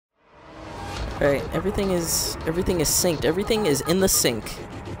Alright, everything is synced. Everything is in the sync.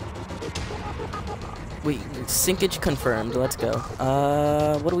 Wait, syncage confirmed. Let's go.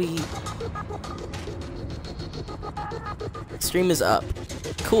 What do we... Stream is up.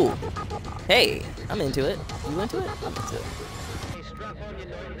 Cool. Hey, I'm into it. You into it? I'm into it.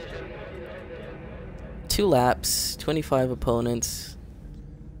 2 laps, 25 opponents,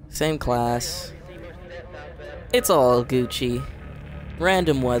 same class. It's all Gucci.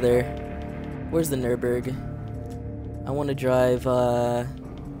 Random weather. Where's the Nürburgring? I want to drive, Ooh,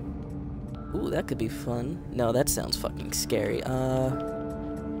 that could be fun. No, that sounds fucking scary.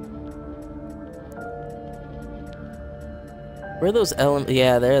 Where are those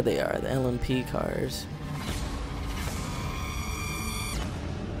Yeah, there they are, the LMP cars.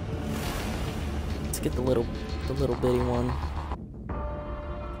 Let's get the little bitty one.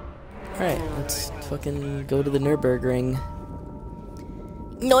 Alright, let's fucking go to the Nürburgring.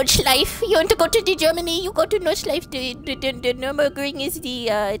 Nordschleife. You want to go to the Germany? You go to Nordschleife. The Nürburgring is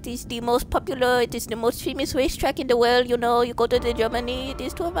it is the most popular. It is the most famous racetrack in the world. You know, you go to the Germany. It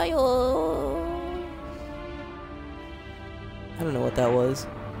is to my I don't know what that was.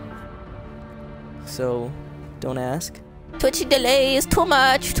 So, don't ask. Twitch delay is too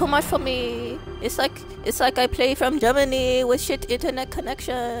much for me. It's like I play from Germany with shit internet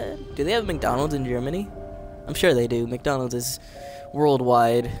connection. Do they have McDonald's in Germany? I'm sure they do. McDonald's is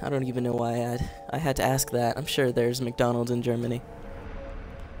worldwide. I don't even know why I had to ask that. I'm sure there's McDonald's in Germany.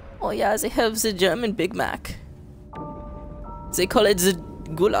 Oh yeah, they have the German Big Mac. They call it the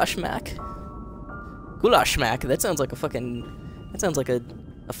Goulash Mac. Goulash Mac. That sounds like a fucking... That sounds like a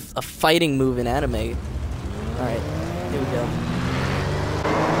fighting move in anime. Alright, here we go.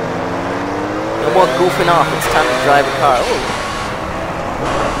 No more goofing off. It's time to drive a car. Oh.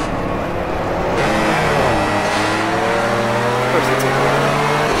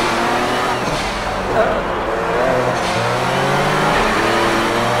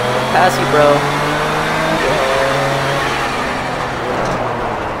 Pass you, bro.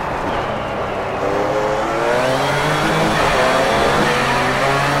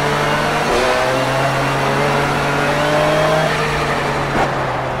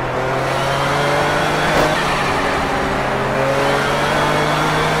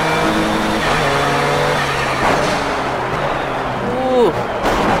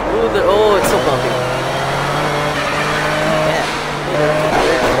 Oh, it's so bumpy. Man,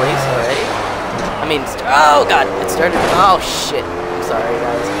 third place already? I mean, oh god, it started. Oh shit. I'm sorry,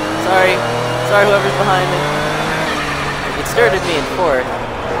 guys. Sorry whoever's behind me. It started me in 4th.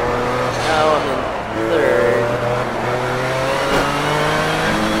 Now I'm in 3rd.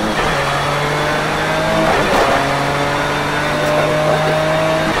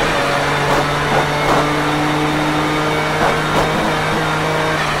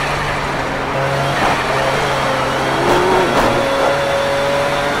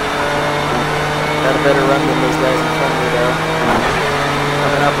 Better run than those guys in front of me, though.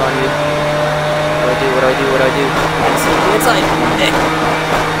 Coming up on you. What do I do? Inside! Nick!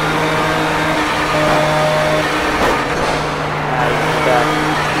 Back.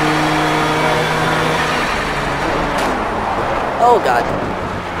 Oh god.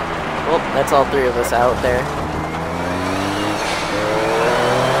 Well, that's all 3 of us out there.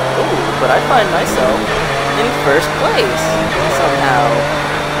 Ooh, but I find myself in 1st place somehow.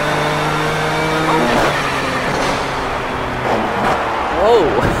 Whoa!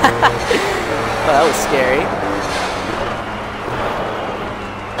 Well, that was scary.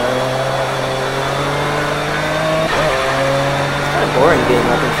 It's kind of boring getting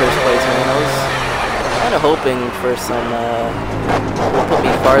up in 1st place, man. I was kind of hoping for some, will put me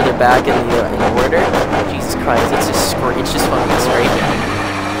farther back in the order. Jesus Christ, it's just fucking straight down.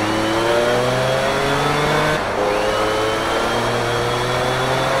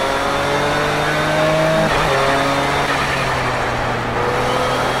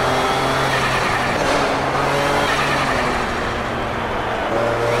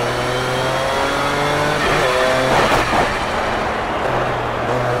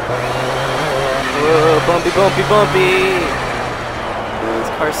 Bumpy! This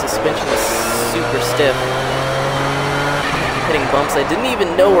car's suspension is super stiff. Hitting bumps I didn't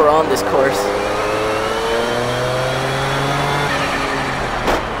even know were on this course.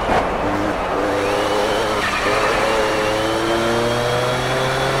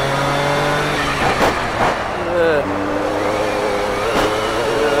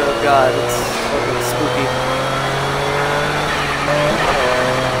 Oh god, it's fucking spooky.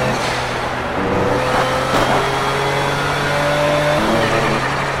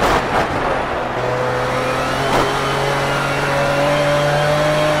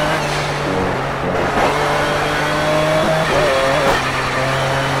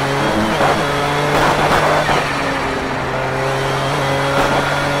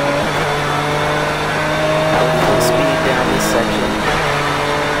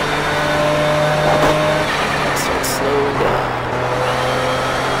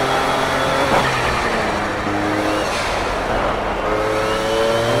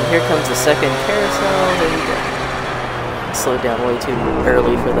 second carousel. There we go. Slowed down way too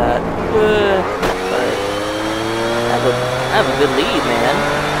early for that. But I have a good lead, man.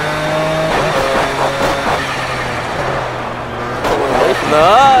 Pulling away from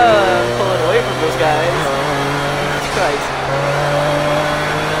pulling away from those guys. Jesus Christ.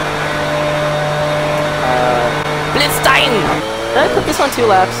 Blitzstein! Did I put this on 2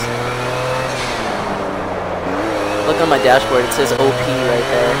 laps? Look on my dashboard, it says OP right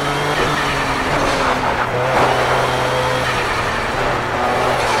there.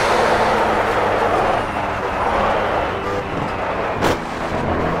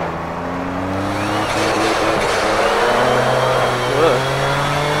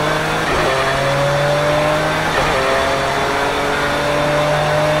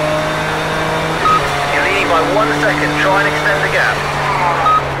 You're leading by 1 second, try and extend the gap.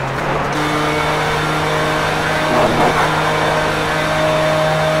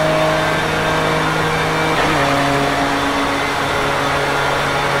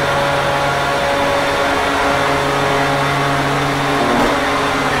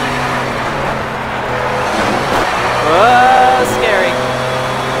 Scary.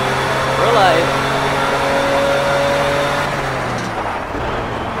 We're alive.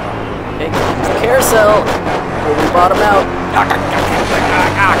 Okay, it's the carousel. Where we bottom out.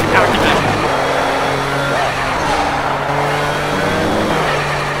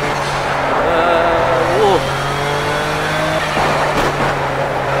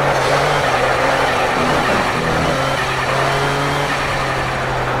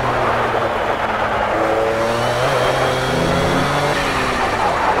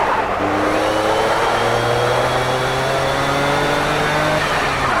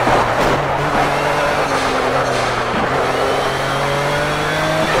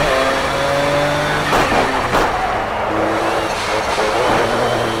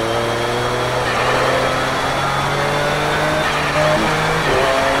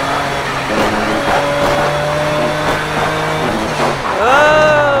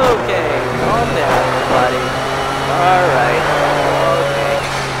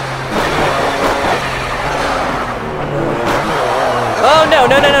 No,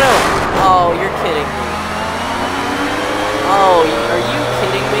 no, no, no, no! Oh, you're kidding me. Oh, are you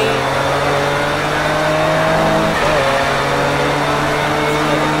kidding me?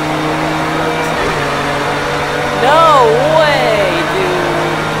 No way,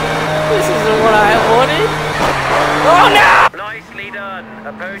 dude! This isn't what I wanted! Oh no! Nicely done. A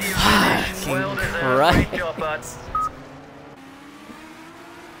podium finish. Well deserved. Great job, bud.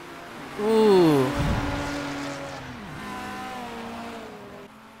 Ooh.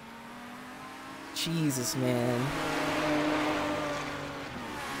 Jesus, man.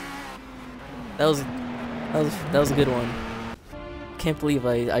 That was a good one. Can't believe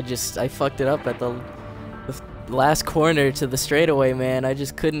I fucked it up at the last corner to the straightaway, man. I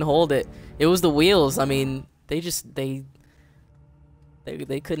just couldn't hold it. It was the wheels. I mean, they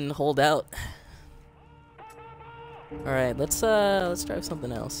couldn't hold out. All right, let's drive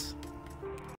something else.